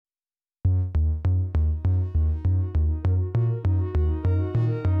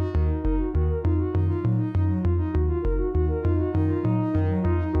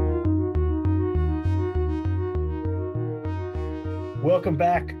Welcome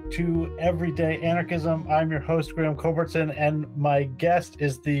back to Everyday Anarchism. I'm your host, Graham Culbertson, and my guest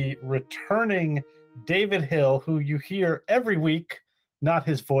is the returning David Hill, who you hear every week, not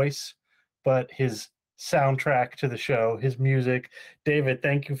his voice, but his soundtrack to the show, his music. David,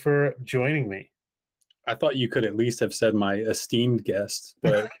 thank you for joining me. I thought you could at least have said my esteemed guest,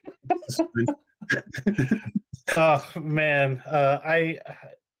 but oh man,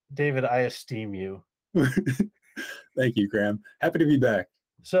 David, I esteem you. Thank you, Graham. Happy to be back.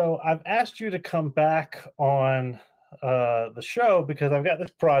 So I've asked you to come back on the show because I've got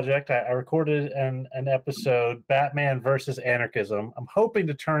this project. I recorded an episode, Batman versus Anarchism. I'm hoping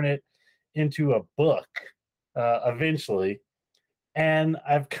to turn it into a book eventually. And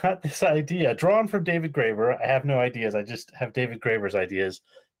I've got this idea drawn from David Graeber. I have no ideas. I just have David Graeber's ideas.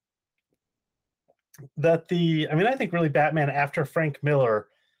 I think really Batman after Frank Miller's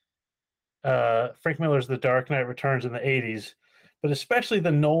The Dark Knight Returns in the 80s, but especially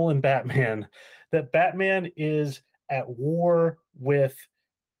the Nolan Batman, that Batman is at war with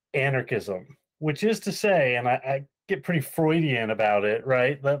anarchism, which is to say, and I get pretty Freudian about it,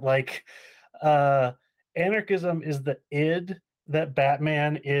 right? That anarchism is the id that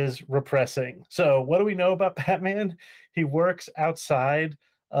Batman is repressing. So what do we know about Batman? He works outside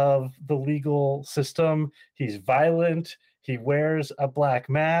of the legal system. He's violent. He wears a black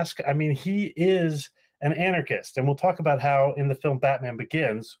mask. I mean, he is an anarchist. And we'll talk about how in the film Batman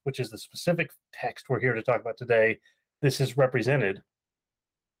Begins, which is the specific text we're here to talk about today, this is represented.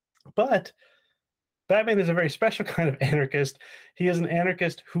 But Batman is a very special kind of anarchist. He is an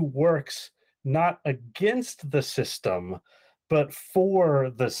anarchist who works not against the system, but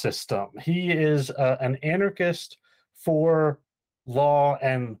for the system. He is an anarchist for law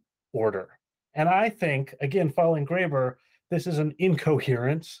and order. And I think, again, following Graeber, this is an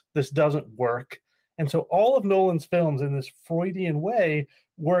incoherence. This doesn't work. And so all of Nolan's films in this Freudian way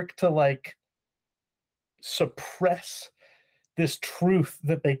work to suppress this truth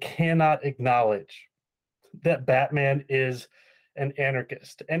that they cannot acknowledge, that Batman is an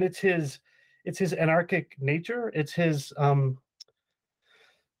anarchist. And it's his anarchic nature. It's his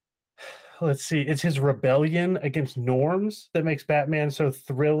it's his rebellion against norms that makes Batman so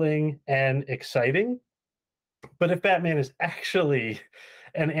thrilling and exciting. But if Batman is actually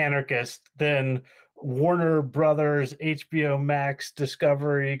an anarchist, then Warner Brothers, HBO Max,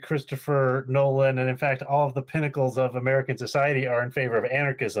 Discovery, Christopher Nolan, and in fact, all of the pinnacles of American society are in favor of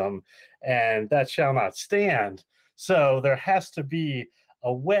anarchism, and that shall not stand. So there has to be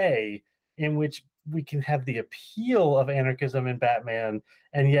a way in which we can have the appeal of anarchism in Batman,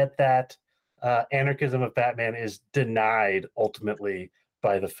 and yet that anarchism of Batman is denied ultimately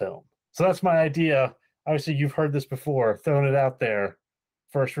by the film. So that's my idea. Obviously, you've heard this before, throwing it out there.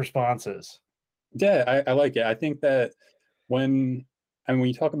 First responses. Yeah, I like it. I think that when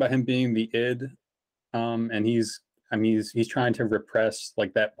you talk about him being the id, and he's trying to repress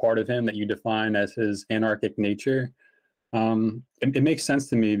that part of him that you define as his anarchic nature. It makes sense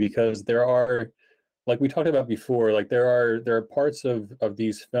to me because there are, like we talked about before, there are parts of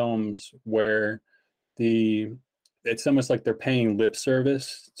these films where it's almost like they're paying lip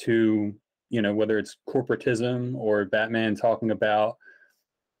service to, whether it's corporatism or Batman talking about,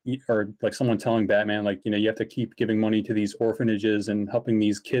 or someone telling Batman, you have to keep giving money to these orphanages and helping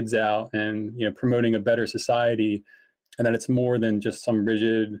these kids out and, promoting a better society. And that it's more than just some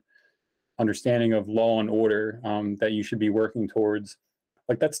rigid understanding of law and order that you should be working towards.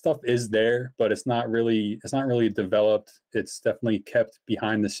 That stuff is there, but it's not really developed. It's definitely kept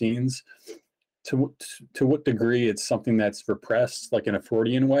behind the scenes. To what degree it's something that's repressed, in a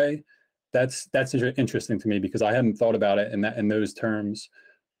Freudian way, that's interesting to me because I hadn't thought about it in those terms.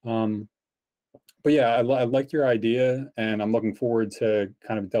 But yeah, I liked your idea, and I'm looking forward to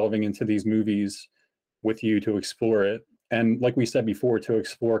kind of delving into these movies with you to explore it. And like we said before, to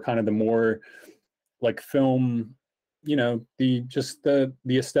explore kind of the more film, the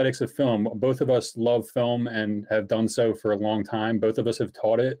aesthetics of film. Both of us love film and have done so for a long time. Both of us have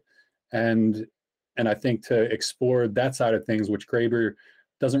taught it. And I think to explore that side of things, which Graeber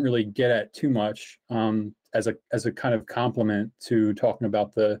doesn't really get at too much, as a kind of complement to talking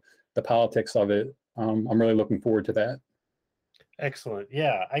about the politics of it. I'm really looking forward to that. Excellent.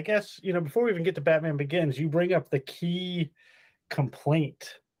 Yeah, I guess, before we even get to Batman Begins, you bring up the key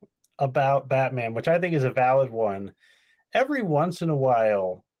complaint about Batman, which I think is a valid one. Every once in a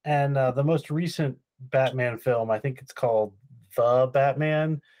while, and the most recent Batman film, I think it's called The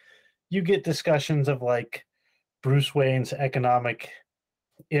Batman, you get discussions of Bruce Wayne's economic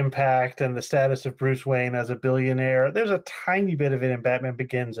impact and the status of Bruce Wayne as a billionaire. There's a tiny bit of it in Batman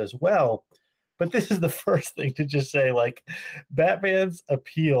Begins as well. But this is the first thing to just say, like, Batman's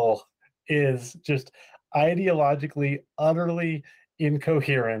appeal is just ideologically utterly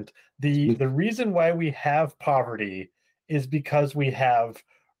incoherent. The reason why we have poverty is because we have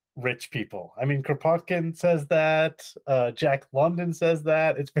rich people. I mean, Kropotkin says that. Jack London says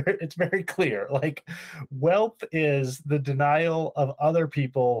that. It's very clear. Like, wealth is the denial of other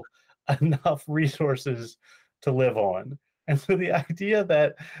people enough resources to live on. And so the idea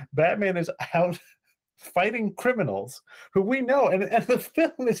that Batman is out fighting criminals who we know, and the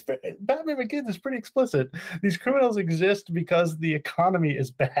film is, Batman Begins is pretty explicit. These criminals exist because the economy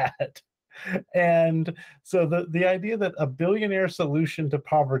is bad. And so the idea that a billionaire solution to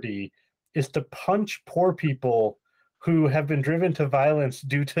poverty is to punch poor people who have been driven to violence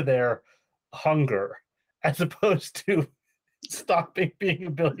due to their hunger, as opposed to stopping being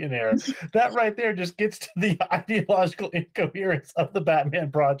a billionaire, that right there just gets to the ideological incoherence of the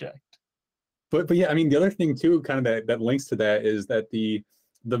Batman project. But yeah, I mean, the other thing too, kind of that links to that, is that the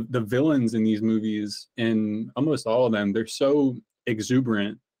villains in these movies, in almost all of them, they're so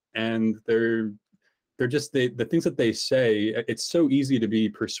exuberant, and they're just the things that they say. It's so easy to be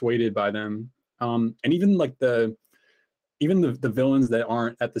persuaded by them, and even like the villains that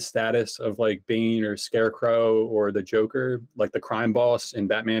aren't at the status of like Bane or Scarecrow or the Joker, like the crime boss in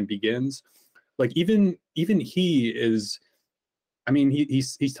Batman Begins, like even he is. I mean,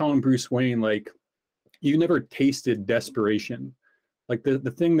 he's telling Bruce Wayne, like, you never tasted desperation. Like the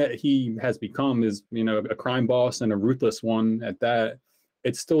thing that he has become is, you know, a crime boss, and a ruthless one at that.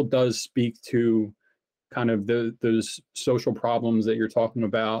 It still does speak to kind of those social problems that you're talking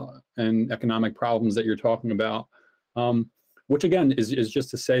about, and economic problems that you're talking about. Which again is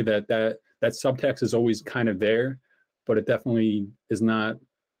just to say that subtext is always kind of there, but it definitely is not,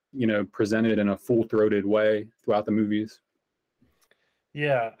 you know, presented in a full-throated way throughout the movies.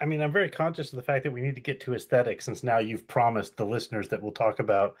 Yeah, I mean, I'm very conscious of the fact that we need to get to aesthetics, since now you've promised the listeners that we'll talk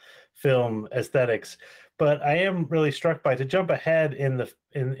about film aesthetics. But I am really struck by, to jump ahead in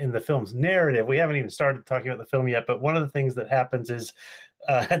the film's narrative. We haven't even started talking about the film yet, but one of the things that happens is,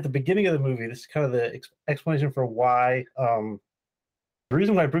 at the beginning of the movie, this is kind of the explanation for why, the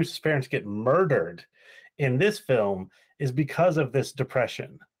reason why Bruce's parents get murdered in this film is because of this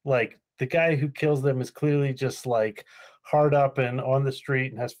depression. Like, the guy who kills them is clearly just like hard up and on the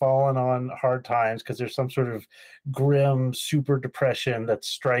street, and has fallen on hard times because there's some sort of grim super depression that's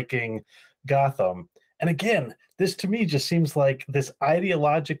striking Gotham. And again, this to me just seems like this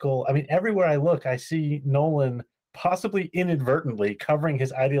ideological, I mean, everywhere I look, I see Nolan possibly inadvertently covering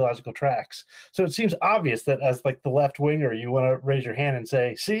his ideological tracks. So it seems obvious that, as like the left winger, you want to raise your hand and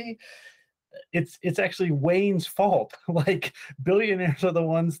say, see, it's actually Wayne's fault. Like, billionaires are the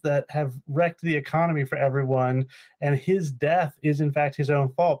ones that have wrecked the economy for everyone, and his death is in fact his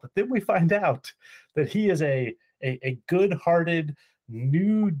own fault. But then we find out that he is a good-hearted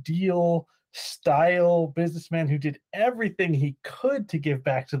New Deal style businessman who did everything he could to give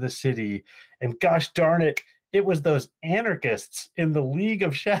back to the city. And gosh darn it, it was those anarchists in the League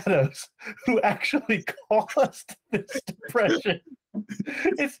of Shadows who actually caused this depression.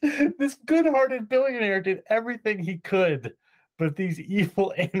 It's this good-hearted billionaire did everything he could, but these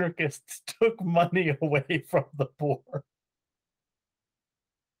evil anarchists took money away from the poor.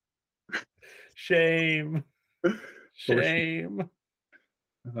 Shame. Shame.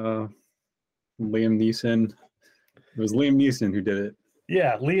 Liam Neeson. It was Liam Neeson who did it.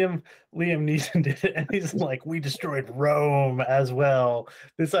 Yeah, Liam Neeson did it, and he's like, we destroyed Rome as well.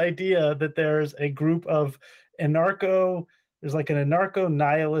 This idea that there's a group of there's like an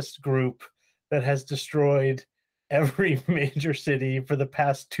anarcho-nihilist group that has destroyed every major city for the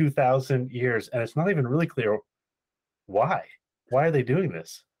past 2,000 years, and it's not even really clear why. Why are they doing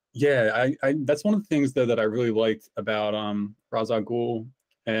this? Yeah, I that's one of the things that I really liked about Ra's al Ghul,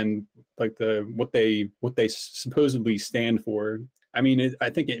 and like what they supposedly stand for. I mean, I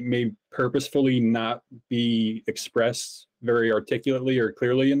think it may purposefully not be expressed very articulately or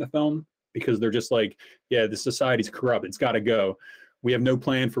clearly in the film, because they're just like, yeah, the society's corrupt. It's got to go. We have no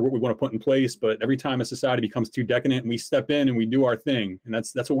plan for what we want to put in place, but every time a society becomes too decadent, we step in and we do our thing, and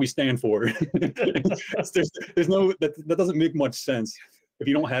that's what we stand for. there's no that doesn't make much sense if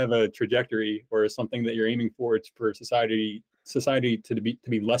you don't have a trajectory or something that you're aiming for. It's for society to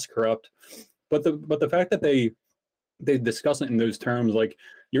be less corrupt. But the fact that they discuss it in those terms, like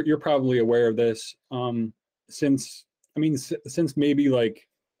you're probably aware of this, since maybe like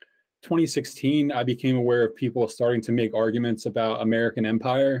 2016, I became aware of people starting to make arguments about American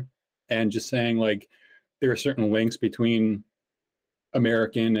empire, and just saying like there are certain links between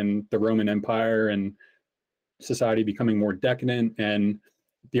American and the Roman Empire, and society becoming more decadent, and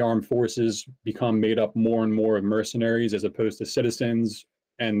the armed forces become made up more and more of mercenaries as opposed to citizens.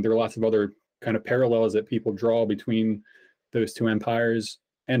 And there are lots of other kind of parallels that people draw between those two empires.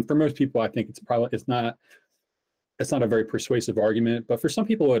 And for most people, I think it's not a very persuasive argument, but for some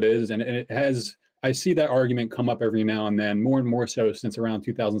people it is, and it has. I see that argument come up every now and then, more and more so since around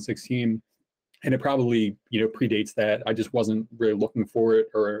 2016, and it probably predates that. I just wasn't really looking for it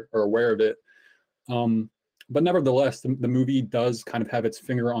or aware of it. But nevertheless, the movie does kind of have its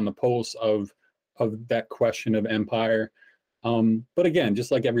finger on the pulse of that question of empire. But again,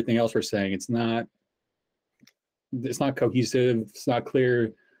 just like everything else we're saying, it's not cohesive, it's not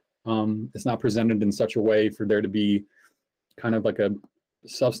clear, it's not presented in such a way for there to be kind of like a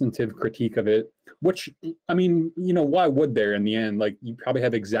substantive critique of it, which, I mean, why would there in the end? Like, you probably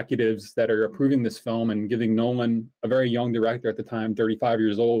have executives that are approving this film and giving Nolan, a very young director at the time, 35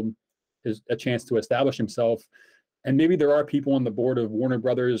 years old, a chance to establish himself. And maybe there are people on the board of Warner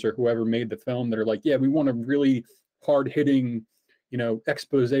Brothers or whoever made the film that are like, yeah, we want a really hard-hitting,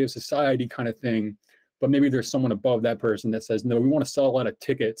 expose of society kind of thing. But maybe there's someone above that person that says, no, we want to sell a lot of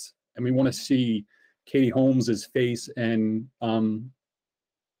tickets, and we want to see Katie Holmes's face and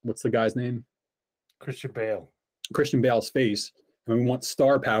what's the guy's name? Christian Bale. Christian Bale's face. And we want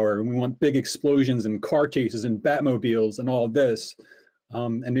star power, and we want big explosions and car chases and Batmobiles and all of this.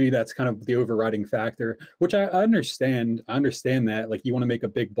 And maybe that's kind of the overriding factor, which I understand. I understand that, like, you want to make a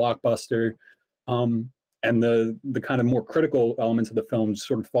big blockbuster, and the kind of more critical elements of the film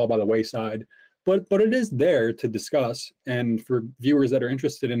sort of fall by the wayside. But it is there to discuss, and for viewers that are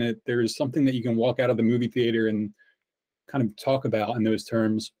interested in it, there's something that you can walk out of the movie theater and kind of talk about in those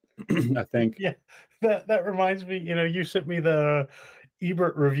terms. I think. Yeah, that reminds me. You sent me the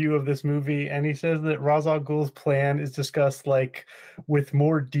Ebert review of this movie, and he says that Ra's al Ghul's plan is discussed like with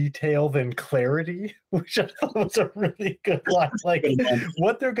more detail than clarity, which I thought was a really good line. Like,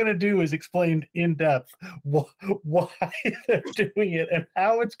 what they're going to do is explained in depth why they're doing it and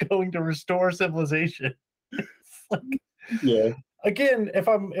how it's going to restore civilization. Like, yeah. Again, if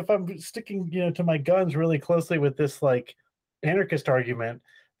I'm sticking to my guns really closely with this like anarchist argument,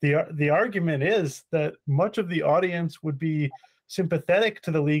 the argument is that much of the audience would be sympathetic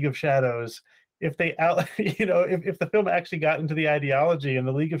to the League of Shadows if they if the film actually got into the ideology and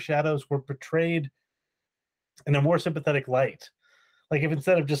the League of Shadows were portrayed in a more sympathetic light. Like, if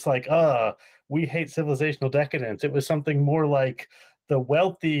instead of just like, we hate civilizational decadence, it was something more like the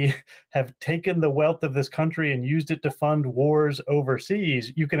wealthy have taken the wealth of this country and used it to fund wars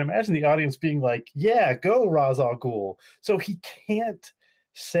overseas, you can imagine the audience being like, yeah, go Ra's al Ghul. So he can't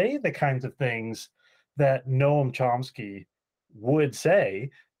say the kinds of things that Noam Chomsky would say,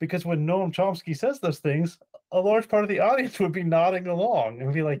 because when Noam Chomsky says those things, a large part of the audience would be nodding along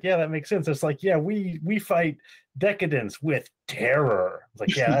and be like, yeah, that makes sense. It's like, yeah, we fight decadence with terror. It's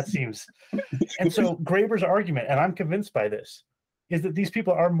like, yeah, that seems. And so Graeber's argument, and I'm convinced by this, is that these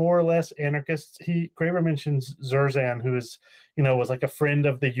people are more or less anarchists. Graeber mentions Zerzan, who is, was like a friend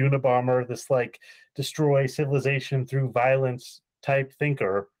of the Unabomber, this like destroy civilization through violence type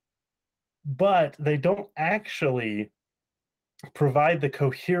thinker, but they don't actually provide the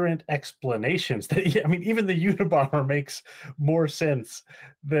coherent explanations that, even the Unabomber makes more sense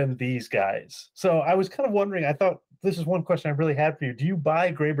than these guys. So I was kind of wondering, I thought this is one question I really had for you. Do you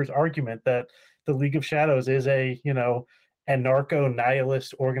buy Graeber's argument that the League of Shadows is a,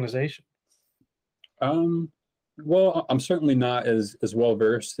 anarcho-nihilist organization? Well, I'm certainly not as well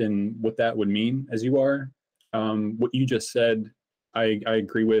versed in what that would mean as you are. What you just said, I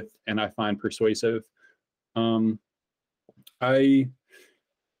agree with, and I find persuasive. That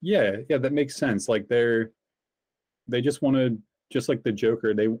makes sense. Like, they just want to, just like the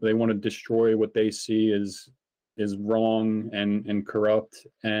Joker, they want to destroy what they see is wrong and corrupt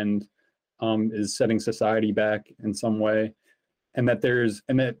and is setting society back in some way. And that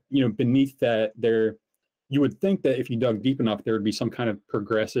beneath that, you would think that if you dug deep enough, there would be some kind of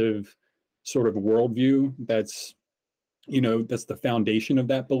progressive sort of worldview that's the foundation of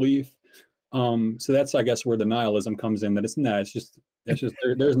that belief. So that's, I guess, where the nihilism comes in, that it's just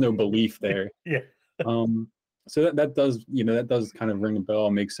there's no belief there. Yeah. So that does kind of ring a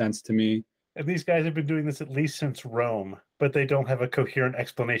bell, make sense to me. And these guys have been doing this at least since Rome, but they don't have a coherent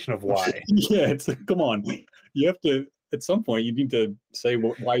explanation of why. Yeah, it's like, come on. You have to, at some point, you need to say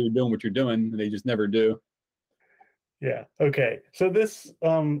why you're doing what you're doing, and they just never do. Yeah. Okay. So this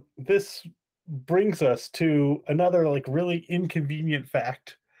brings us to another like really inconvenient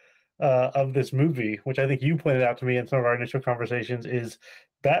fact of this movie, which I think you pointed out to me in some of our initial conversations, is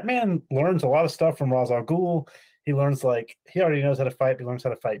Batman learns a lot of stuff from Ra's al Ghul. He learns, like, he already knows how to fight. He learns how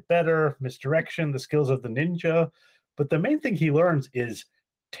to fight better, misdirection, the skills of the ninja. But the main thing he learns is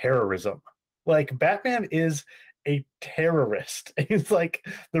terrorism. Like Batman is a terrorist. It's like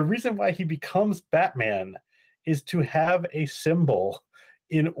the reason why he becomes Batman is to have a symbol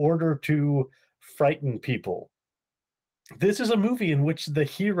in order to frighten people. This is a movie in which the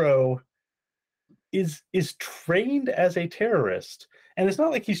hero is trained as a terrorist, and it's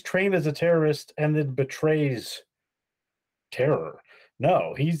not like he's trained as a terrorist and then betrays terror.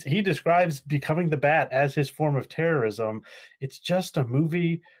 No, he describes becoming the Bat as his form of terrorism. It's just a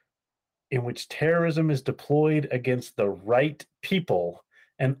movie in which terrorism is deployed against the right people,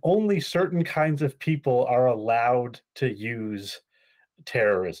 and only certain kinds of people are allowed to use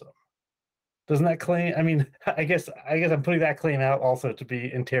terrorism. Doesn't that claim? I mean, I guess I'm putting that claim out also to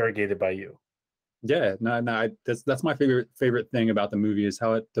be interrogated by you. Yeah, no, that's my favorite thing about the movie is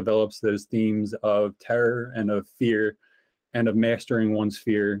how it develops those themes of terror and of fear and of mastering one's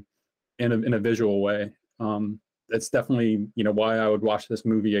fear in a visual way. That's definitely why I would watch this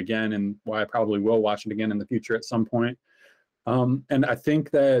movie again, and why I probably will watch it again in the future at some point. And I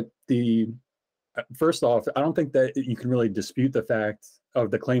think that first off, I don't think that you can really dispute the fact of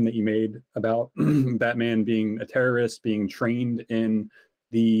the claim that you made about Batman being a terrorist, being trained in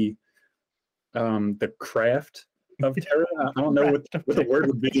the craft of terror. I don't know what the word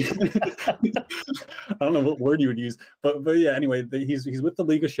would be. I don't know what word you would use, but yeah. Anyway, he's with the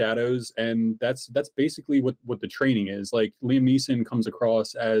League of Shadows, and that's basically what the training is. Like Liam Neeson comes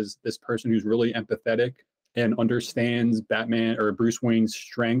across as this person who's really empathetic and understands Batman or Bruce Wayne's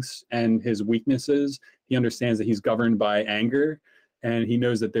strengths and his weaknesses. He understands that he's governed by anger, and he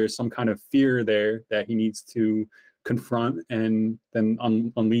knows that there's some kind of fear there that he needs to confront and then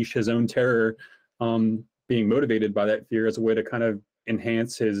unleash his own terror, being motivated by that fear as a way to kind of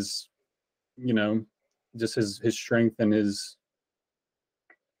enhance his, just his strength and his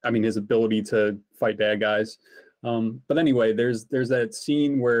ability to fight bad guys. But anyway, there's that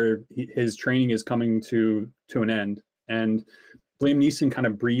scene where his training is coming to an end, and Liam Neeson kind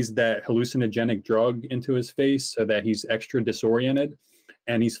of breathes that hallucinogenic drug into his face so that he's extra disoriented,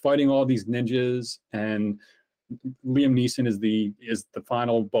 and he's fighting all these ninjas, and Liam Neeson is the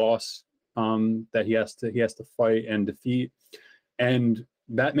final boss that he has to fight and defeat, and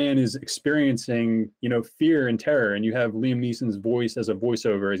Batman is experiencing fear and terror, and you have Liam Neeson's voice as a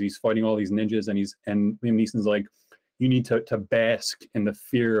voiceover as he's fighting all these ninjas, and Liam Neeson's like, you need to bask in the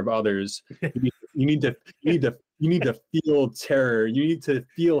fear of others. You need to feel terror. You need to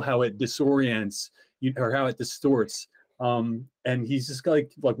feel how it disorients you, or how it distorts. And he's just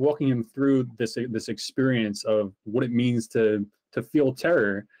like walking him through this experience of what it means to feel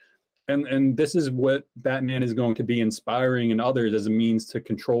terror. And this is what Batman is going to be inspiring in others as a means to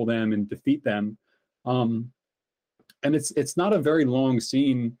control them and defeat them. And it's not a very long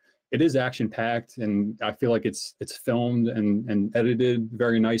scene. It is action packed, and I feel like it's filmed and edited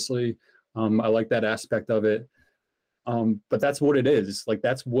very nicely. I like that aspect of it. But that's what it is. Like,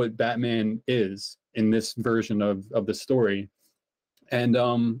 that's what Batman is in this version of the story. And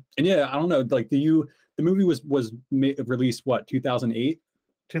yeah, I don't know. Like, the movie was released what, 2008?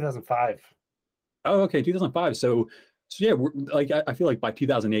 2005. Oh, okay, 2005. So yeah, I feel like by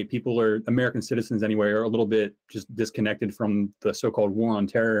 2008, people American citizens anyway are a little bit just disconnected from the so-called war on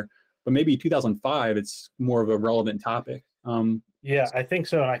terror. But maybe 2005, it's more of a relevant topic. Yeah, I think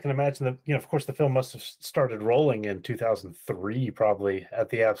so. And I can imagine that, of course, the film must have started rolling in 2003, probably at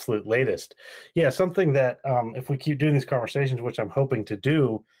the absolute latest. Yeah, something that if we keep doing these conversations, which I'm hoping to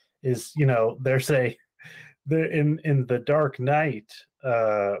do, is, there in The Dark Knight,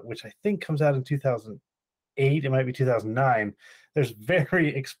 which I think comes out in 2008, it might be 2009, there's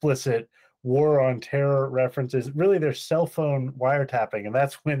very explicit war on terror references. Really, there's cell phone wiretapping, and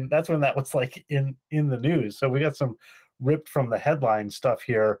that's when that was like in the news. So we got some ripped from the headline stuff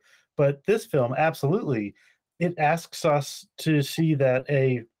here. But this film, absolutely, it asks us to see that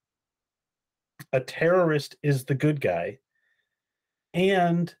a terrorist is the good guy.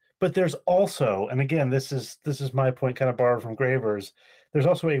 But there's also, and again, this is my point, kind of borrowed from Graver's, there's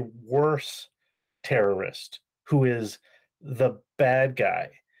also a worse terrorist who is the bad guy.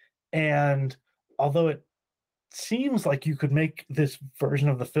 And although it seems like you could make this version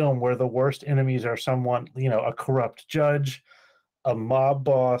of the film where the worst enemies are someone, a corrupt judge, a mob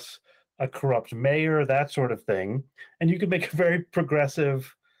boss, a corrupt mayor, that sort of thing, and you could make a very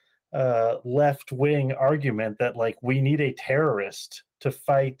progressive left-wing argument that, like, we need a terrorist to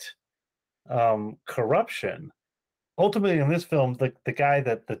fight corruption. Ultimately, in this film, the guy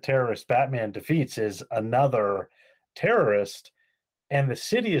that the terrorist Batman defeats is another terrorist, and the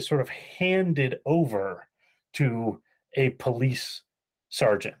city is sort of handed over to a police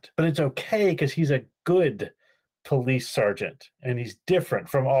sergeant. But it's okay because he's a good police sergeant, and he's different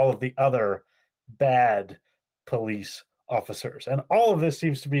from all of the other bad police officers. And all of this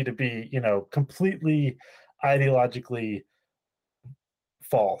seems to me to be, completely ideologically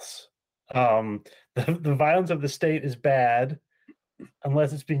false. The violence of the state is bad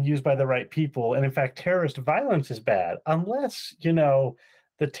unless it's being used by the right people. And in fact, terrorist violence is bad unless,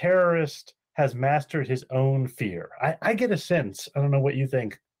 the terrorist has mastered his own fear. I get a sense, I don't know what you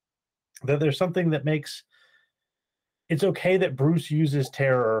think, that there's something that makes it's okay that Bruce uses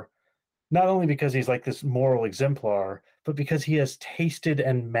terror, not only because he's like this moral exemplar, but because he has tasted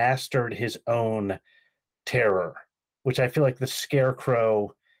and mastered his own terror, which I feel like the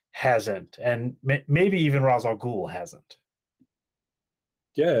Scarecrow hasn't, and maybe even Ra's al Ghul hasn't.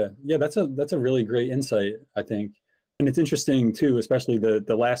 Yeah, that's a really great insight, I think. And it's interesting too, especially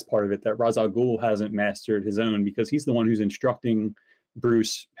the last part of it, that Ra's al Ghul hasn't mastered his own, because he's the one who's instructing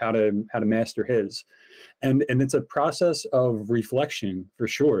Bruce how to master his. And it's a process of reflection for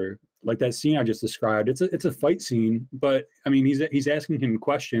sure. Like that scene I just described, it's a fight scene, but I mean he's asking him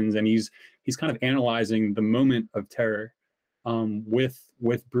questions, and he's kind of analyzing the moment of terror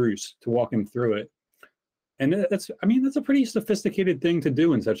with Bruce to walk him through it. And that's a pretty sophisticated thing to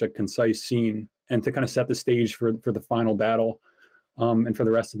do in such a concise scene, and to kind of set the stage for the final battle, and for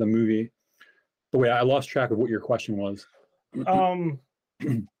the rest of the movie. But wait, I lost track of what your question was.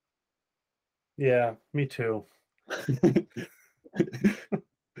 Yeah, me too.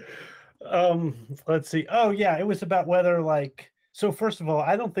 Let's see. Oh yeah, it was about whether, like, so first of all,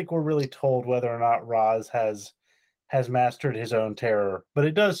 I don't think we're really told whether or not Ra's has mastered his own terror, but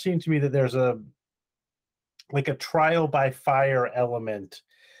it does seem to me that there's a trial by fire element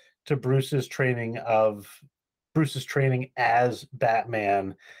to Bruce's training as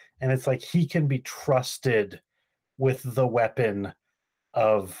Batman, and it's like he can be trusted with the weapon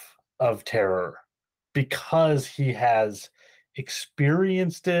of terror because he has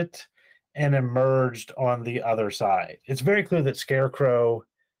experienced it and emerged on the other side. It's very clear that Scarecrow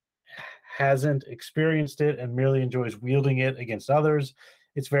hasn't experienced it and merely enjoys wielding it against others.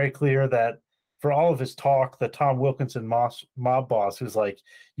 It's very clear that for all of his talk, the Tom Wilkinson mob boss who's like,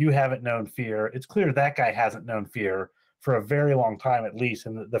 you haven't known fear, it's clear that guy hasn't known fear for a very long time at least.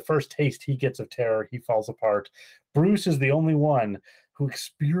 And the first taste he gets of terror, he falls apart. Bruce is the only one who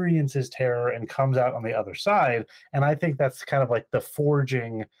experiences terror and comes out on the other side. And I think that's kind of like the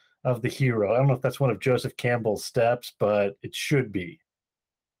forging of the hero. I don't know if that's one of Joseph Campbell's steps, but it should be.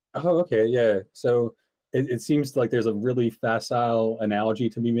 Oh, okay, yeah. So it seems like there's a really facile analogy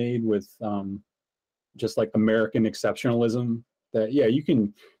to be made with just like American exceptionalism. That yeah, you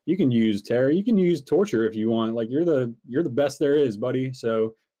can use terror, you can use torture if you want. Like you're the best there is, buddy.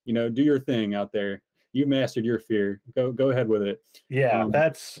 So do your thing out there. You mastered your fear. Go ahead with it. Yeah,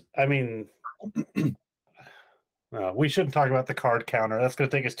 that's. I mean, we shouldn't talk about the card counter. That's going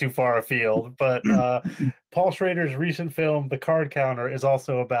to take us too far afield. But Paul Schrader's recent film, The Card Counter, is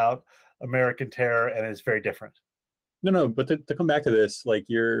also about American terror, and it's very different. No, but to come back to this, like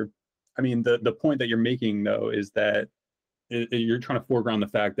the point that you're making though is that you're trying to foreground the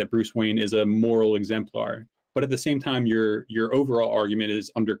fact that Bruce Wayne is a moral exemplar, but at the same time, your overall argument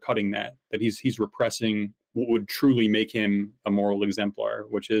is undercutting that he's repressing what would truly make him a moral exemplar,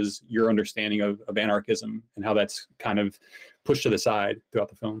 which is your understanding of anarchism and how that's kind of pushed to the side throughout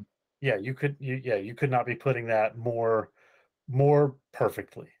the film. Yeah, you could not be putting that more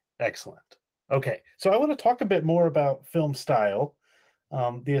perfectly. Excellent. Okay, so I want to talk a bit more about film style,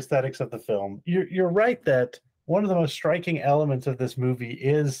 the aesthetics of the film. You're right that one of the most striking elements of this movie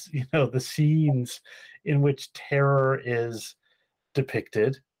is, the scenes in which terror is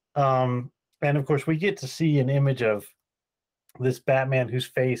depicted. And of course, we get to see an image of this Batman whose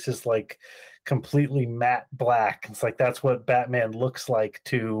face is like completely matte black. It's like that's what Batman looks like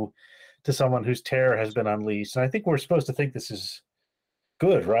to someone whose terror has been unleashed. And I think we're supposed to think this is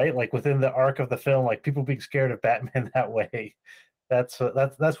good, right? Like within the arc of the film, like people being scared of Batman that way. That's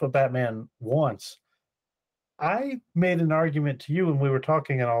what Batman wants. I made an argument to you when we were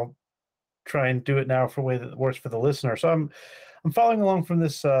talking, and I'll try and do it now for a way that works for the listener. So I'm following along from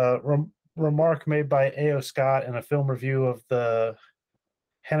this remark made by A.O. Scott in a film review of the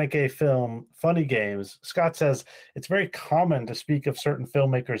Haneke film Funny Games. Scott says it's very common to speak of certain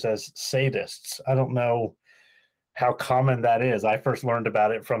filmmakers as sadists. I don't know how common that is. I first learned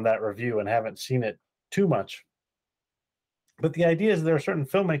about it from that review and haven't seen it too much. But the idea is there are certain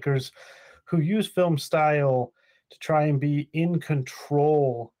filmmakers who use film style to try and be in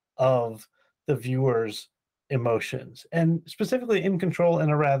control of the viewer's emotions, and specifically in control in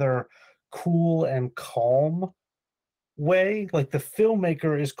a rather cool and calm way. Like the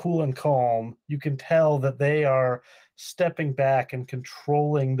filmmaker is cool and calm. You can tell that they are stepping back and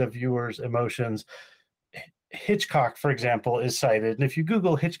controlling the viewer's emotions. Hitchcock, for example, is cited. And if you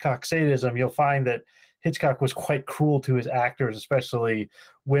Google Hitchcock sadism, you'll find that Hitchcock was quite cruel to his actors, especially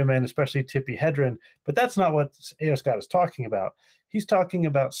women, especially Tippi Hedren. But that's not what A.O. Scott is talking about. He's talking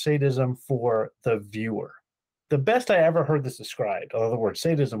about sadism for the viewer. The best I ever heard this described, although the word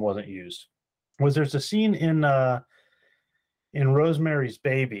sadism wasn't used, was there's a scene in Rosemary's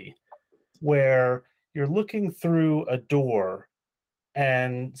Baby where you're looking through a door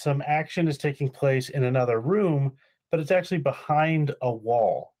and some action is taking place in another room, but it's actually behind a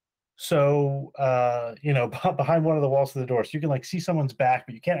wall. So, behind one of the walls of the door. So you can like see someone's back,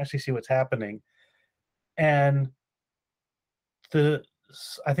 but you can't actually see what's happening. And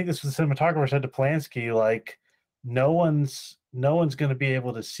I think this was the cinematographer said to Polanski, like, no one's going to be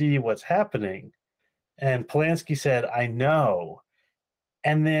able to see what's happening. And Polanski said, I know.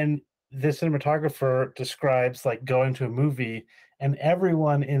 And then the cinematographer describes like going to a movie and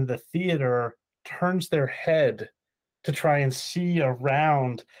everyone in the theater turns their head to try and see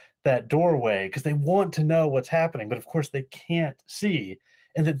around that doorway because they want to know what's happening, but of course they can't see.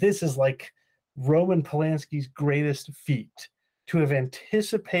 And that this is like Roman Polanski's greatest feat, to have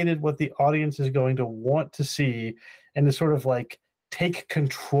anticipated what the audience is going to want to see and to sort of like take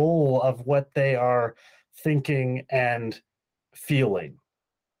control of what they are thinking and feeling.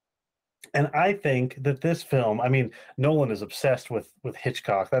 And I think that this film, I mean, Nolan is obsessed with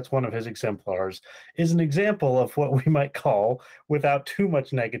Hitchcock. That's one of his exemplars, is an example of what we might call, without too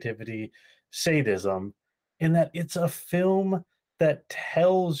much negativity, sadism, in that it's a film that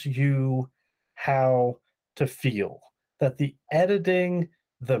tells you how to feel, that the editing,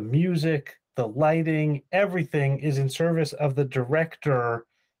 the music, the lighting, everything is in service of the director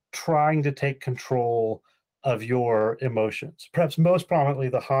trying to take control of your emotions. Perhaps most prominently,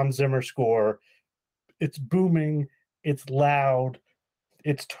 the Hans Zimmer score. It's booming, it's loud,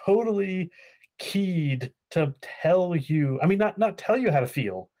 it's totally keyed to tell you, I mean, not tell you how to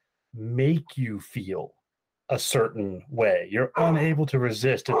feel, make you feel a certain way. You're unable to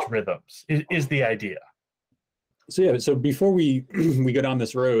resist its rhythms, is the idea. So yeah, so before we we go down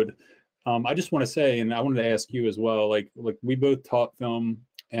this road, I just want to say, and I wanted to ask you as well, like we both taught film,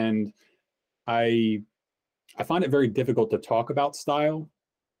 and I find it very difficult to talk about style.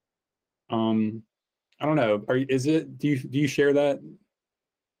 I don't know. Do you share that?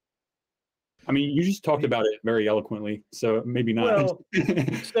 I mean, you just talked about it very eloquently, so maybe not. Well,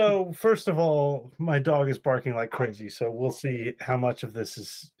 so first of all, my dog is barking like crazy, so we'll see how much of this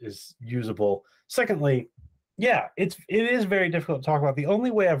is usable. Secondly, yeah, it is very difficult to talk about. The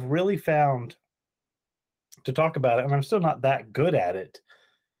only way I've really found to talk about it, and I'm still not that good at it,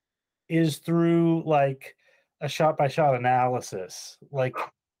 is through like a shot by shot analysis. Like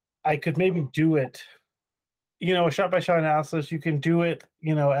I could maybe do it, a shot by shot analysis. You can do it,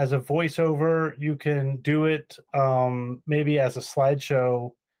 as a voiceover. You can do it maybe as a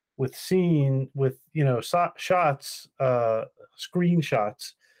slideshow with shots,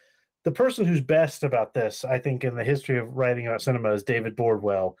 screenshots. The person who's best about this, I think, in the history of writing about cinema is David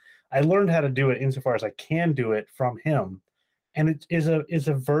Bordwell. I learned how to do it insofar as I can do it from him. And it is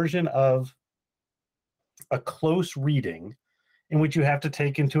a version of a close reading in which you have to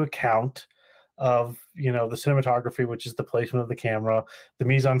take into account of the cinematography, which is the placement of the camera, the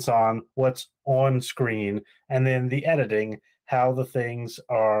mise en scène, what's on screen, and then the editing, how the things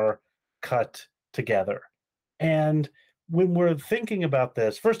are cut together. And when we're thinking about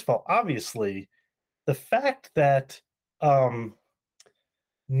this, first of all, obviously, the fact that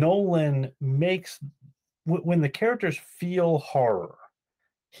Nolan makes, when the characters feel horror,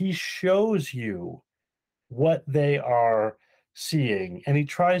 he shows you what they are seeing, and he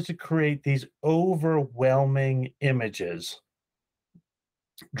tries to create these overwhelming images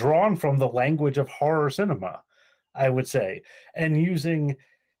drawn from the language of horror cinema, I would say, and using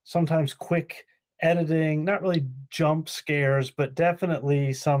sometimes quick editing, not really jump scares, but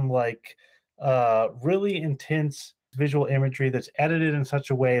definitely some like really intense visual imagery that's edited in such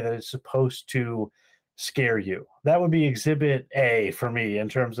a way that it's supposed to scare you. That would be exhibit A for me in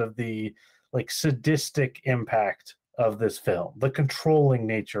terms of the like sadistic impact of this film, the controlling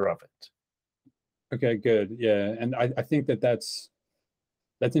nature of it. Okay, good. Yeah, and I think that's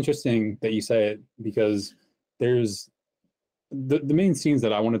interesting that you say it, because there's the main scenes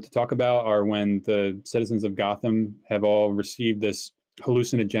that I wanted to talk about are when the citizens of Gotham have all received this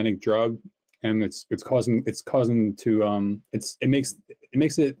hallucinogenic drug, and it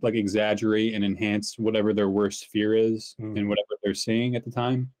makes it like exaggerate and enhance whatever their worst fear is and whatever they're seeing at the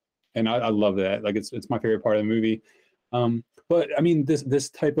time. And I love that. Like it's my favorite part of the movie. But I mean, this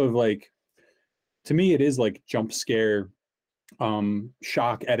type of like, to me, it is like jump scare,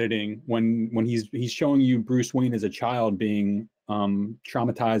 shock editing when he's showing you Bruce Wayne as a child being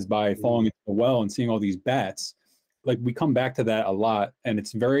traumatized by falling into the well and seeing all these bats. Like we come back to that a lot, and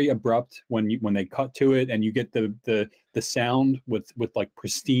it's very abrupt when they cut to it, and you get the sound with like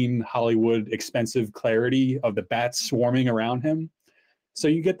pristine Hollywood expensive clarity of the bats swarming around him. So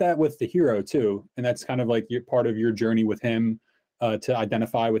you get that with the hero too, and that's kind of like part of your journey with him, to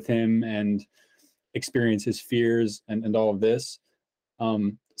identify with him and experience his fears and all of this.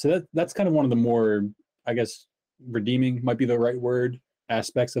 So that's kind of one of the more, I guess, redeeming might be the right word,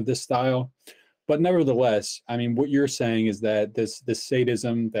 aspects of this style. But nevertheless, I mean, what you're saying is that this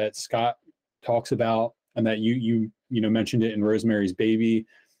sadism that Scott talks about, and that you know mentioned it in Rosemary's Baby,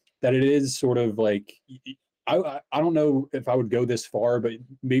 that it is sort of like, I don't know if I would go this far, but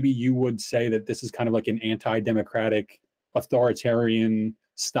maybe you would say that this is kind of like an anti-democratic, authoritarian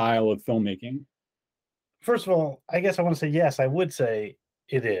style of filmmaking. First of all, I guess I want to say yes, I would say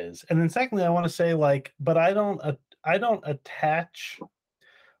it is. And then secondly, I want to say like, but I don't attach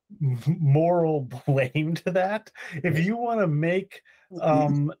moral blame to that. If you want to make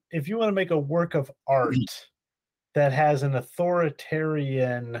if you want to make a work of art that has an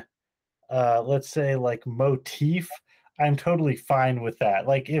authoritarian let's say like motif, I'm totally fine with that.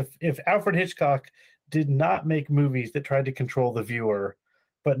 Like if Alfred Hitchcock did not make movies that tried to control the viewer,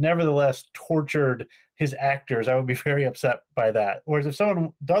 but nevertheless tortured his actors, I would be very upset by that. Whereas if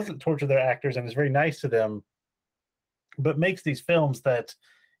someone doesn't torture their actors and is very nice to them, but makes these films that,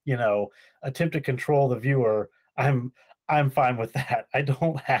 you know, attempt to control the viewer, I'm fine with that. I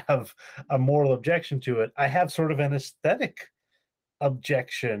don't have a moral objection to it. I have sort of an aesthetic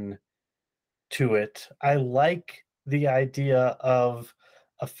objection to it. I like the idea of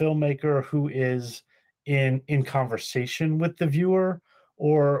a filmmaker who is in conversation with the viewer,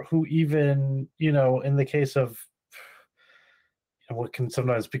 or who even, you know, in the case of what can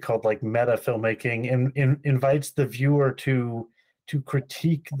sometimes be called like meta filmmaking, invites the viewer to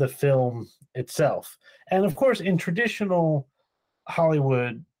critique the film itself. And of course, in traditional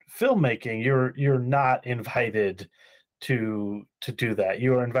Hollywood filmmaking, you're not invited to do that.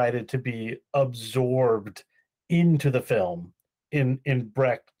 You are invited to be absorbed into the film in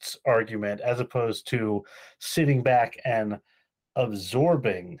Brecht's argument, as opposed to sitting back and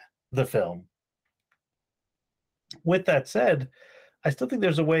absorbing the film. With that said, I still think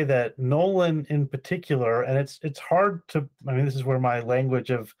there's a way that Nolan in particular, and it's hard to, I mean, this is where my language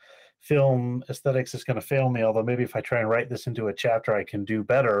of film aesthetics is going to fail me, although maybe if I try and write this into a chapter, I can do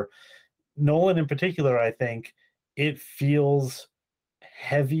better. Nolan in particular, I think it feels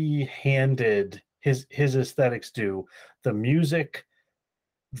heavy-handed. His aesthetics do. The music,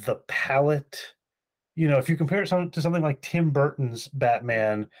 the palette. You know, if you compare it to something like Tim Burton's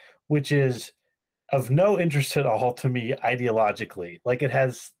Batman, which is of no interest at all to me ideologically. Like it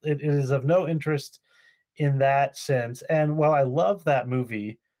is of no interest in that sense. And while I love that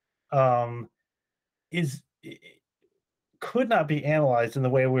movie, um, is could not be analyzed in the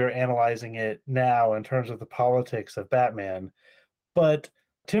way we're analyzing it now in terms of the politics of Batman. But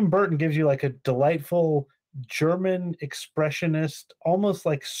Tim Burton gives you like a delightful German expressionist, almost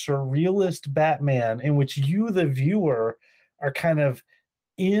like surrealist Batman, in which you, the viewer, are kind of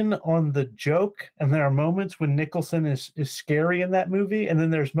in on the joke. And there are moments when Nicholson is scary in that movie, and then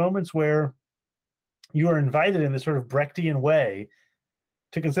there's moments where you are invited in this sort of Brechtian way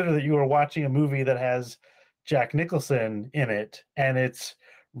to consider that you are watching a movie that has Jack Nicholson in it, and it's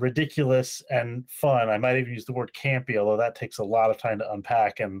ridiculous and fun. I might even use the word campy, although that takes a lot of time to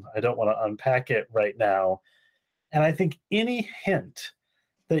unpack, and I don't want to unpack it right now. And I think any hint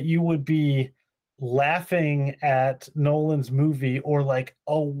that you would be laughing at Nolan's movie, or like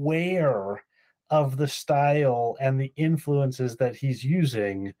aware of the style and the influences that he's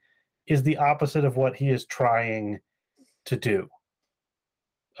using, is the opposite of what he is trying to do.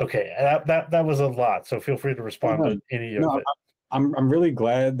 Okay, that was a lot, so feel free to respond to any of it. I'm really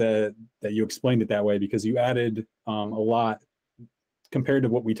glad that you explained it that way, because you added a lot compared to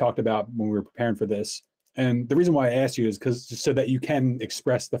what we talked about when we were preparing for this. And the reason why I asked you is because so that you can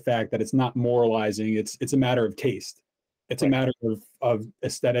express the fact that it's not moralizing. It's a matter of taste. It's right. A matter of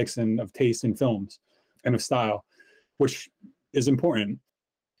aesthetics and of taste in films and of style, which is important.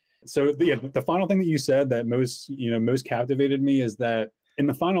 So the final thing that you said that most captivated me is that in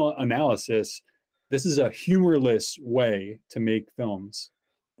the final analysis, this is a humorless way to make films.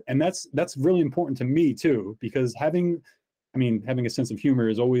 And that's really important to me too, because having a sense of humor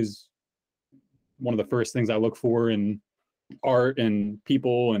is always one of the first things I look for in art and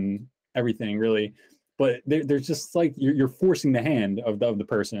people and everything, really. but there's just like you're forcing the hand of the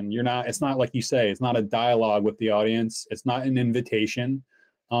person. You're not. It's not like you say. It's not a dialogue with the audience. It's not an invitation.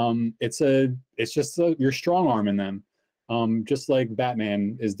 It's just you're strong arming them, just like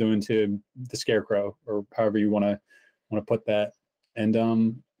Batman is doing to the Scarecrow, or however you want to put that. And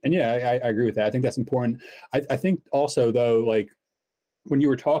yeah, I agree with that. I think that's important. I think also though, like when you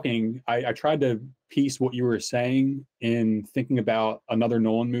were talking, I tried to piece what you were saying in thinking about another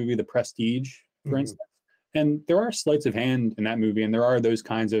Nolan movie, The Prestige, for instance. And there are sleights of hand in that movie, and there are those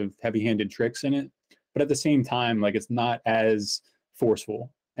kinds of heavy-handed tricks in it. But at the same time, like it's not as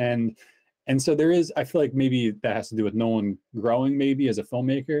forceful. And so there is, I feel like maybe that has to do with Nolan growing maybe as a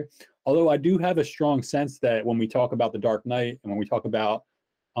filmmaker. Although I do have a strong sense that when we talk about The Dark Knight and when we talk about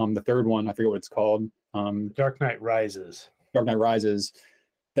the third one, I forget what it's called. Dark Knight Rises. Dark Knight Rises,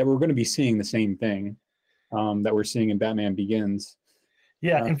 that we're going to be seeing the same thing that we're seeing in Batman Begins.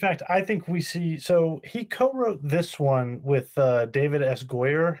 Yeah, in fact, I think we see. So he co-wrote this one with David S.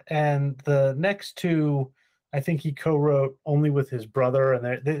 Goyer, and the next two, I think he co-wrote only with his brother, and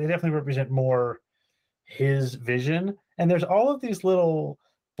they definitely represent more his vision. And there's all of these little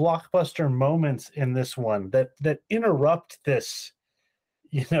blockbuster moments in this one that interrupt this,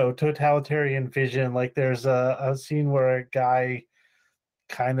 totalitarian vision. Like there's a scene where a guy,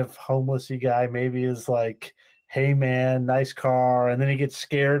 kind of homelessy guy, maybe is like, "Hey man, nice car," and then he gets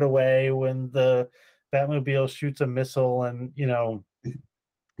scared away when the Batmobile shoots a missile, and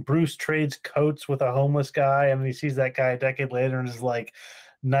Bruce trades coats with a homeless guy, and he sees that guy a decade later and is like,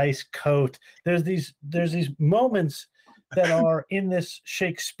 "Nice coat." There's these moments that are in this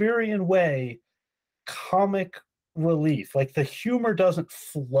Shakespearean way comic relief. Like the humor doesn't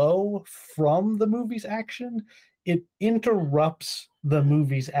flow from the movie's action, it interrupts the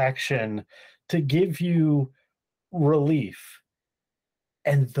movie's action to give you relief,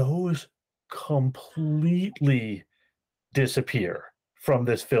 and those completely disappear from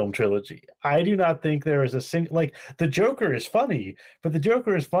this film trilogy. I do not think there is a single, like, the Joker is funny, but the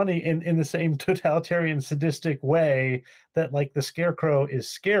Joker is funny in the same totalitarian sadistic way that like the Scarecrow is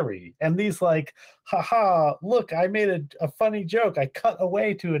scary. And these like, haha, look, I made a funny joke, I cut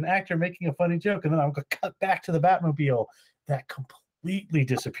away to an actor making a funny joke, and then I'm gonna cut back to the Batmobile, that completely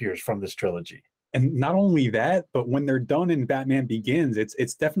disappears from this trilogy. And not only that, but when they're done in Batman Begins,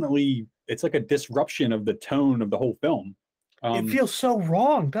 it's definitely, it's like a disruption of the tone of the whole film. It feels so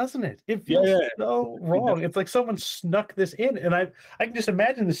wrong, doesn't it? It feels so wrong. It's like someone snuck this in, and I can just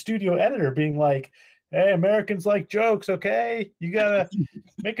imagine the studio editor being like, "Hey, Americans like jokes, okay? You gotta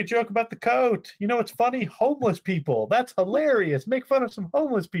make a joke about the coat. You know what's funny? Homeless people. That's hilarious. Make fun of some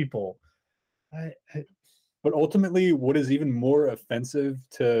homeless people." But ultimately, what is even more offensive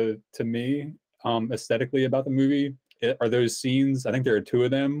to me aesthetically about the movie are those scenes. I think there are two of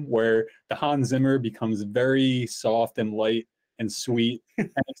them where the Hans Zimmer becomes very soft and light and sweet, and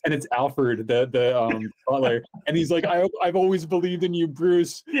it's Alfred, the butler, and he's like, I've always believed in you,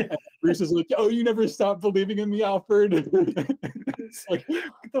 Bruce." Yeah. And Bruce is like, "Oh, you never stopped believing in me, Alfred." It's like,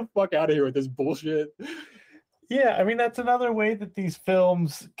 get the fuck out of here with this bullshit. Yeah, I mean that's another way that these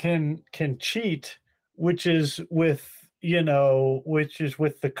films can cheat, which is with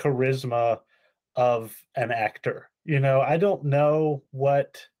the charisma of an actor. I don't know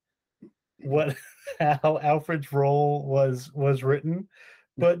what how Alfred's role was written,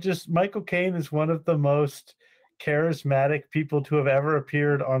 but just Michael Caine is one of the most charismatic people to have ever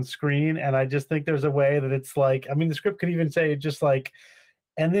appeared on screen, and I just think there's a way that it's like, I mean, the script could even say just like,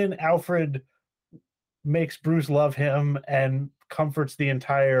 and then Alfred makes Bruce love him and comforts the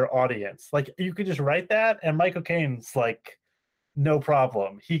entire audience. Like you could just write that, and Michael Caine's like, no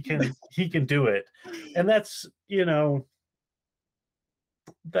problem. He can do it. And that's,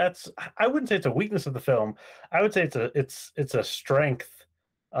 I wouldn't say it's a weakness of the film. I would say it's a strength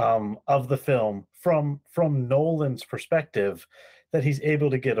of the film from Nolan's perspective, that he's able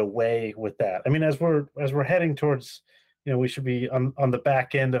to get away with that. I mean, as we're heading towards, we should be on the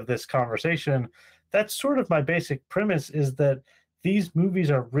back end of this conversation. That's sort of my basic premise, is that these movies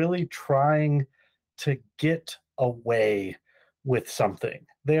are really trying to get away with something.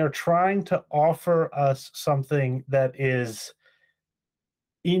 They are trying to offer us something that is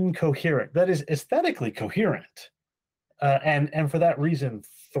incoherent, that is aesthetically coherent, and for that reason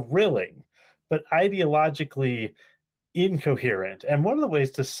thrilling, but ideologically incoherent. And one of the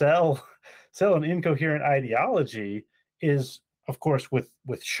ways to sell an incoherent ideology is, of course, with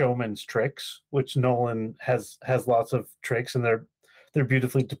showman's tricks, which Nolan has lots of tricks, and they're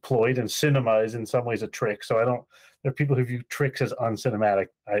beautifully deployed, and cinema is in some ways a trick. So there are people who view tricks as uncinematic.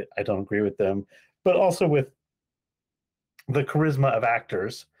 I don't agree with them. But also with the charisma of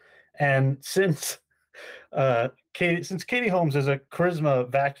actors. And since Since Katie Holmes is a charisma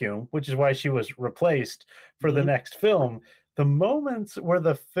vacuum, which is why she was replaced for the Mhm. next film, the moments where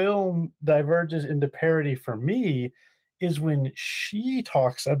the film diverges into parody for me is when she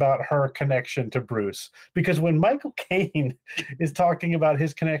talks about her connection to Bruce. Because when Michael Caine is talking about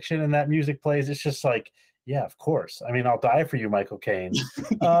his connection and that music plays, it's just like, yeah, of course. I mean, I'll die for you, Michael Caine.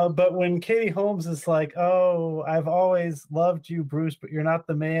 But when Katie Holmes is like, "Oh, I've always loved you, Bruce, but you're not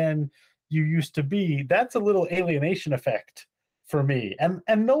the man you used to be," that's a little alienation effect for me. And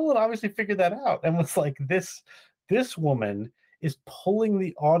Nolan obviously figured that out and was like, this woman is pulling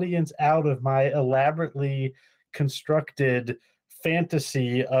the audience out of my elaborately constructed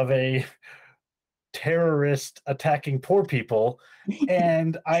fantasy of a terrorist attacking poor people,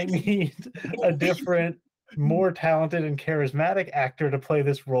 and I need a different, more talented and charismatic actor to play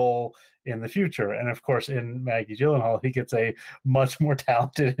this role in the future. And of course, in Maggie Gyllenhaal, he gets a much more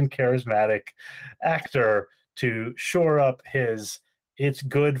talented and charismatic actor to shore up his "it's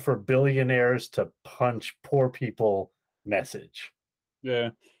good for billionaires to punch poor people" message. Yeah.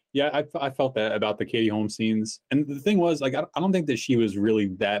 Yeah, I felt that about the Katie Holmes scenes. And the thing was, like, I don't think that she was really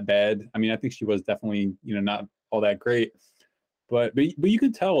that bad. I mean, I think she was definitely, not all that great. But you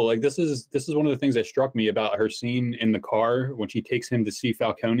could tell, like, this is one of the things that struck me about her scene in the car when she takes him to see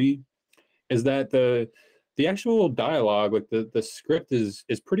Falcone, is that the actual dialogue, like the script is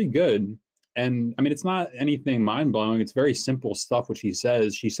pretty good. And I mean, it's not anything mind blowing. It's very simple stuff which he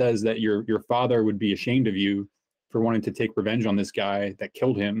says. She says that your father would be ashamed of you for wanting to take revenge on this guy that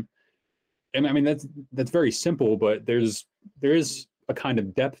killed him. And I mean, that's very simple, but there is a kind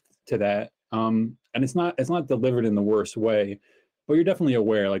of depth to that. And it's not delivered in the worst way, but you're definitely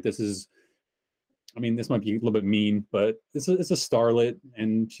aware, like, this is, I mean, this might be a little bit mean, but it's a starlet,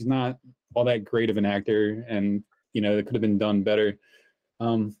 and she's not all that great of an actor, and it could have been done better.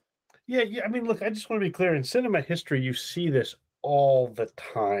 Um, Yeah, yeah. I mean, look, I just want to be clear. In cinema history, you see this all the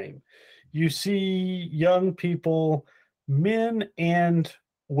time. You see young people, men and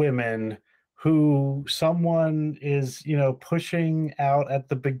women, who someone is, pushing out at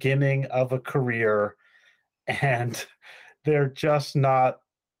the beginning of a career, and they're just not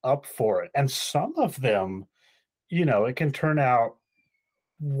up for it. And some of them, it can turn out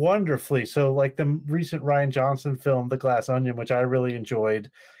wonderfully. So, like the recent Ryan Johnson film, The Glass Onion, which I really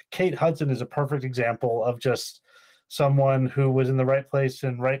enjoyed, Kate Hudson is a perfect example of just someone who was in the right place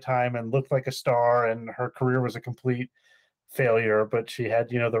and right time and looked like a star, and her career was a complete failure, but she had,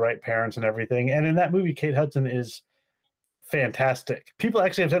 the right parents and everything. And in that movie, Kate Hudson is fantastic. People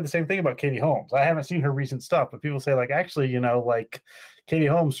actually have said the same thing about Katie Holmes. I haven't seen her recent stuff, but people say, like, actually, like Katie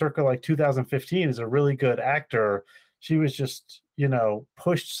Holmes circa like 2015 is a really good actor. She was just,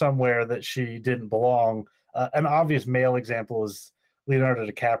 pushed somewhere that she didn't belong. An obvious male example is Leonardo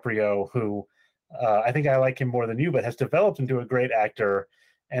DiCaprio, who I think I like him more than you, but has developed into a great actor.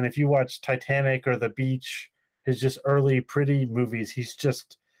 And if you watch Titanic or The Beach, his just early pretty movies, he's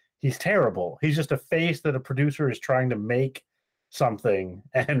terrible. He's just a face that a producer is trying to make something.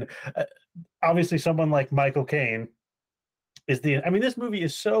 And obviously, someone like Michael Caine I mean, this movie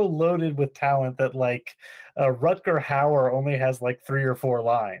is so loaded with talent that, like, Rutger Hauer only has like 3 or 4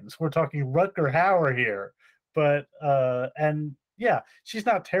 lines. We're talking Rutger Hauer here, but and yeah, she's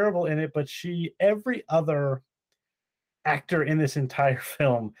not terrible in it, but every other actor in this entire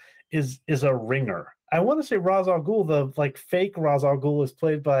film is a ringer. I want to say Ra's al Ghul, the like fake Ra's al Ghul, is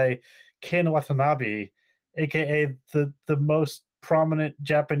played by Ken Watanabe, aka the most prominent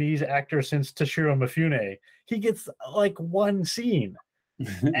Japanese actor since Toshiro Mifune. He gets like one scene,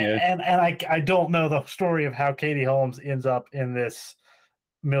 yeah. and I don't know the story of how Katie Holmes ends up in this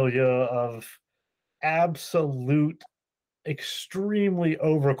milieu of absolute, extremely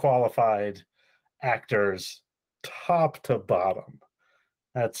overqualified actors, top to bottom.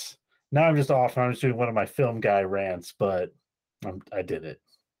 That's Now I'm just off and I'm just doing one of my film guy rants, but I did it.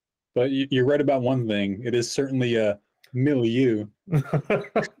 But you're right about one thing. It is certainly a milieu.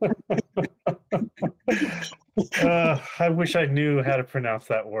 I wish I knew how to pronounce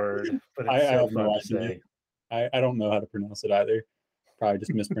that word, but I it's so have fun no to idea. say. I don't know how to pronounce it either. Probably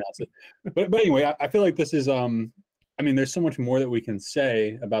just mispronounce it. But anyway, I feel like this is I mean, there's so much more that we can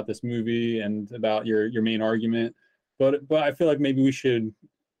say about this movie and about your main argument. But I feel like maybe we should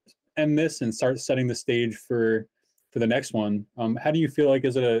end this and start setting the stage for the next one. How do you feel like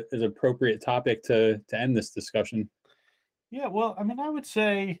is an appropriate topic to end this discussion? Yeah, well, I mean, I would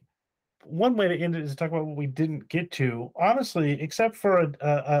say one way to end it is to talk about what we didn't get to. Honestly, except for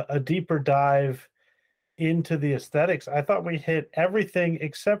a deeper dive into the aesthetics, I thought we hit everything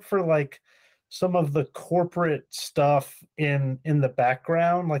except for like some of the corporate stuff in the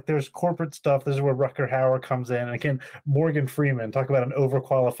background. Like there's corporate stuff. This is where Rutger Hauer comes in. And again, Morgan Freeman, talk about an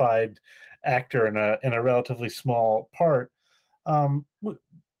overqualified actor in a relatively small part. Um,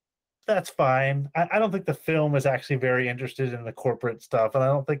 that's fine. I don't think the film is actually very interested in the corporate stuff, and I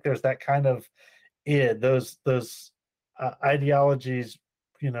don't think there's that kind of those ideologies,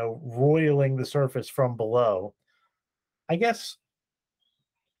 roiling the surface from below. I guess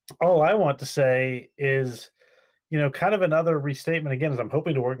all I want to say is, kind of another restatement again, is I'm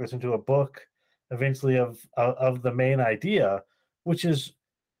hoping to work this into a book eventually of the main idea, which is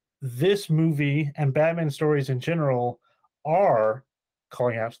this movie and Batman stories in general are,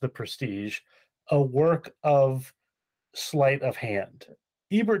 calling out to the prestige, a work of sleight of hand.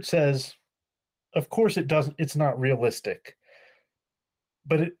 Ebert says, of course it's not realistic,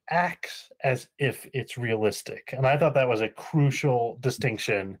 but it acts as if it's realistic. And I thought that was a crucial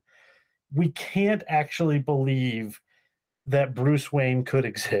distinction. We can't actually believe that Bruce Wayne could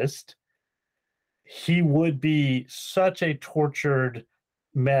exist. He would be such a tortured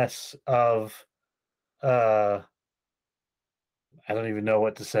mess of I don't even know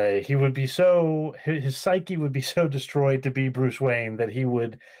what to say. He would be so his psyche would be so destroyed to be Bruce Wayne that he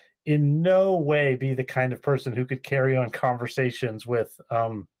would in no way be the kind of person who could carry on conversations with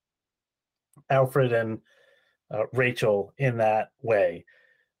Alfred and Rachel in that way.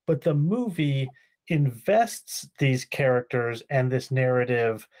 But the movie invests these characters and this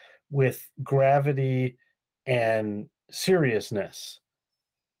narrative with gravity and seriousness.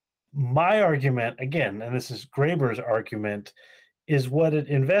 My argument, again, and this is Graeber's argument, is what it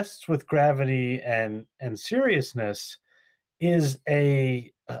invests with gravity and seriousness is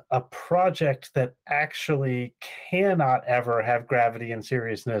a project that actually cannot ever have gravity and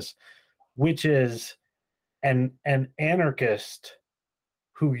seriousness, which is an anarchist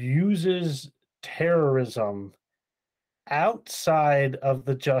who uses terrorism outside of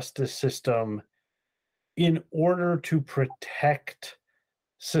the justice system in order to protect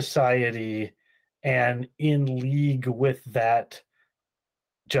society and in league with that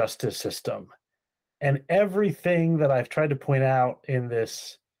justice system. And everything that I've tried to point out in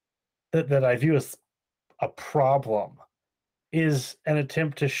this that I view as a problem is an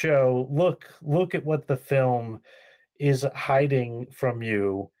attempt to show, look at what the film is hiding from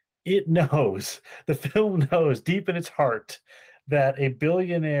you. It knows, the film knows deep in its heart that a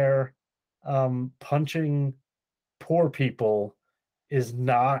billionaire punching poor people is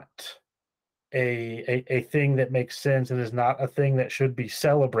not a thing that makes sense and is not a thing that should be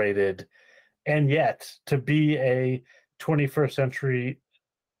celebrated. And yet, to be a 21st century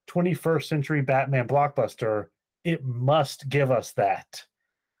Batman blockbuster, it must give us that.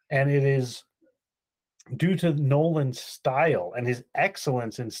 And it is due to Nolan's style and his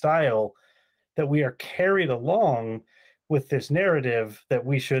excellence in style that we are carried along with this narrative that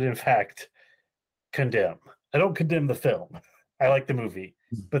we should, in fact, condemn. I don't condemn the film. I like the movie,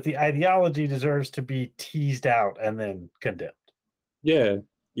 but the ideology deserves to be teased out and then condemned. Yeah,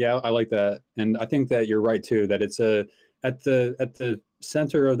 I like that, and I think that you're right too. That it's at the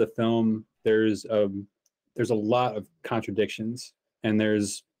center of the film. There's a lot of contradictions, and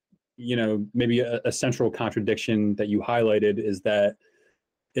there's maybe a central contradiction that you highlighted is that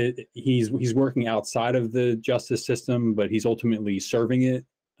he's working outside of the justice system, but he's ultimately serving it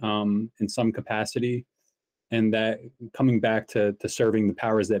in some capacity. And that coming back to serving the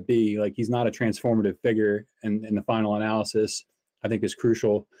powers that be, like he's not a transformative figure in the final analysis, I think is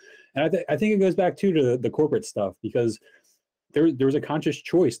crucial. And I think it goes back to the corporate stuff, because there was a conscious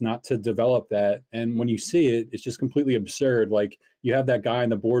choice not to develop that. And when you see it, it's just completely absurd. Like you have that guy in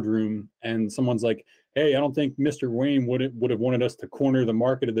the boardroom and someone's like, hey, I don't think Mr. Wayne would have wanted us to corner the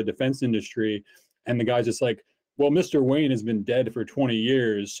market of the defense industry. And the guy's just like, well, Mr. Wayne has been dead for 20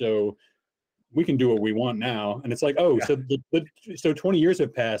 years. So we can do what we want now. And it's like, oh, yeah. So 20 years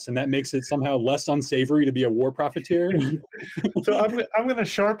have passed, and that makes it somehow less unsavory to be a war profiteer. So I'm going to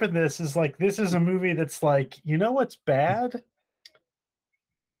sharpen this. Is like, this is a movie that's like, what's bad?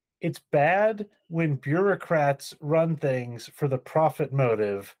 It's bad when bureaucrats run things for the profit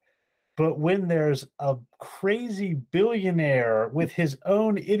motive, but when there's a crazy billionaire with his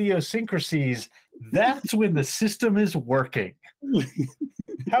own idiosyncrasies, that's when the system is working.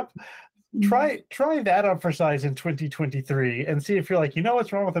 Try that on for size in 2023 and see if you're like,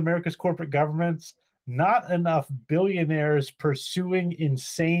 what's wrong with America's corporate governments? Not enough billionaires pursuing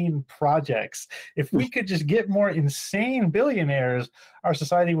insane projects. If we could just get more insane billionaires, our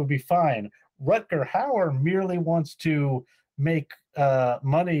society would be fine. Rutger Hauer merely wants to make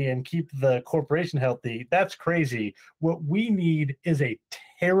money and keep the corporation healthy. That's crazy. What we need is a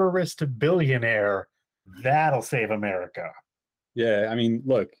terrorist billionaire. That'll save America. Yeah, I mean,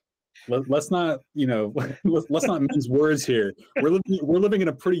 look, let's not, let's not mince words here. We're living in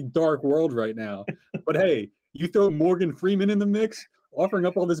a pretty dark world right now. But hey, you throw Morgan Freeman in the mix, offering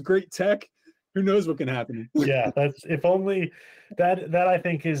up all this great tech, who knows what can happen? Yeah, that's if only that I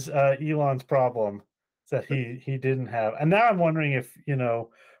think is Elon's problem, that he didn't have. And now I'm wondering if,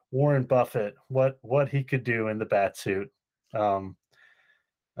 Warren Buffett, what he could do in the bat suit.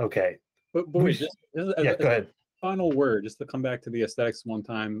 Okay. But wait, just Yeah, go ahead. final word, just to come back to the aesthetics one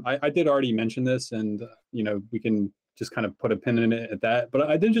time. I did already mention this, and we can just kind of put a pin in it at that. But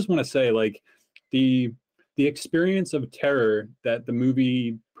I did just want to say, like, the experience of terror that the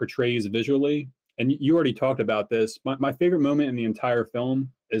movie portrays visually, and you already talked about this. My favorite moment in the entire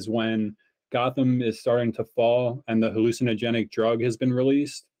film is when Gotham is starting to fall and the hallucinogenic drug has been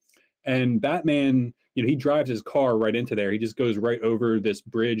released, and Batman, he drives his car right into there. He just goes right over this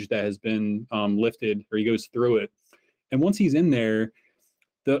bridge that has been lifted, or he goes through it. And once he's in there,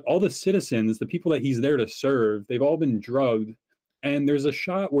 all the citizens, the people that he's there to serve, they've all been drugged. And there's a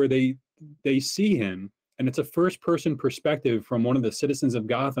shot where they see him, and it's a first-person perspective from one of the citizens of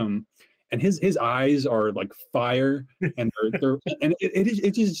Gotham, and his eyes are like fire, and they're and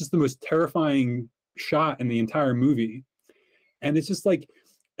it is just the most terrifying shot in the entire movie. And it's just like,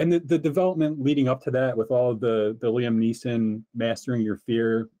 and the development leading up to that, with all the Liam Neeson mastering your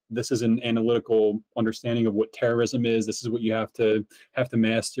fear. This is an analytical understanding of what terrorism is. This is what you have to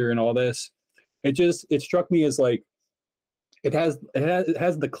master, and all this. It struck me as like, it has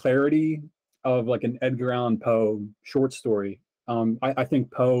the clarity of like an Edgar Allan Poe short story. I think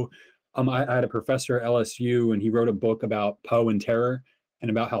Poe. I had a professor at LSU, and he wrote a book about Poe and terror,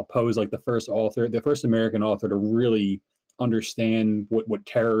 and about how Poe is like the first American author to really understand what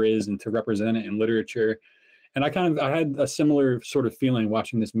terror is and to represent it in literature. And I had a similar sort of feeling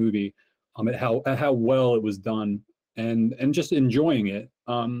watching this movie, at how well it was done, and just enjoying it.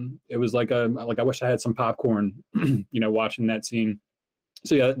 It was like I wish I had some popcorn, watching that scene.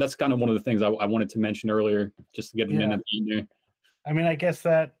 So yeah, that's kind of one of the things I wanted to mention earlier, just to get a minute in there. I mean, I guess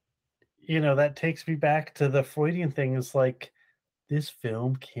that, that takes me back to the Freudian thing. Is like, this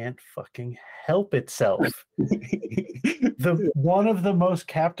film can't fucking help itself. One of the most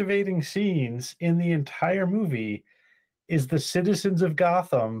captivating scenes in the entire movie is the citizens of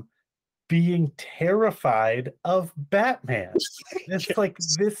Gotham being terrified of Batman. It's like,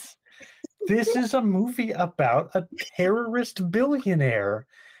 this is a movie about a terrorist billionaire,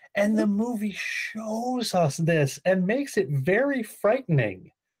 and the movie shows us this and makes it very frightening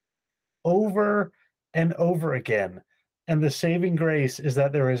over and over again. And the saving grace is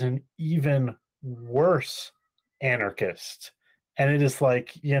that there is an even worse anarchist. And it is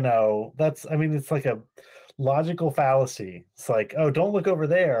like, it's like a logical fallacy. It's like, oh, don't look over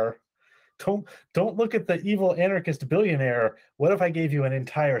there. Don't look at the evil anarchist billionaire. What if I gave you an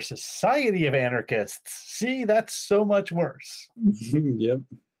entire society of anarchists? See, that's so much worse.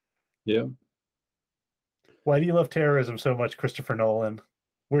 Yep. Why do you love terrorism so much, Christopher Nolan?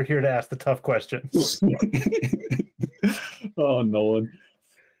 We're here to ask the tough questions. Oh, Nolan.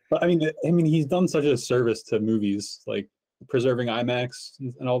 But I mean, he's done such a service to movies, like preserving IMAX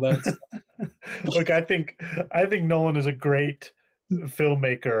and all that. Look, I think Nolan is a great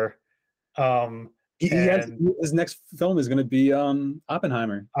filmmaker. His next film is going to be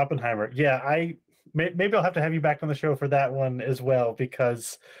Oppenheimer. Yeah, maybe I'll have to have you back on the show for that one as well,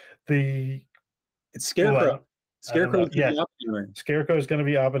 because it's Scarecrow. Scarecrow is going to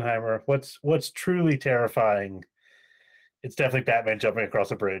be Oppenheimer. What's truly terrifying? It's definitely Batman jumping across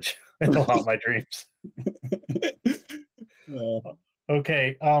a bridge. It'll haunt my dreams.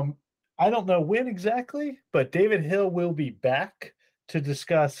 Okay. I don't know when exactly, but David Hill will be back to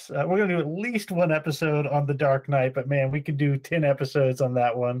discuss. We're going to do at least one episode on The Dark Knight, but man, we could do 10 episodes on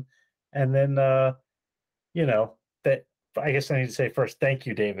that one. And then, that I guess I need to say first, thank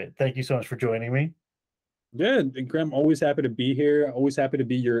you, David. Thank you so much for joining me. Yeah, Graham, always happy to be here. Always happy to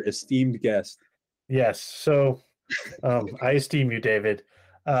be your esteemed guest. Yes. So I esteem you, David.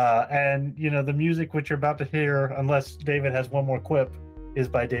 And, the music which you're about to hear, unless David has one more quip, is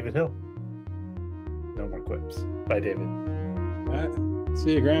by David Hill. No more quips by David. All right.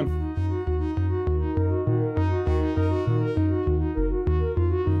 See you, Graham.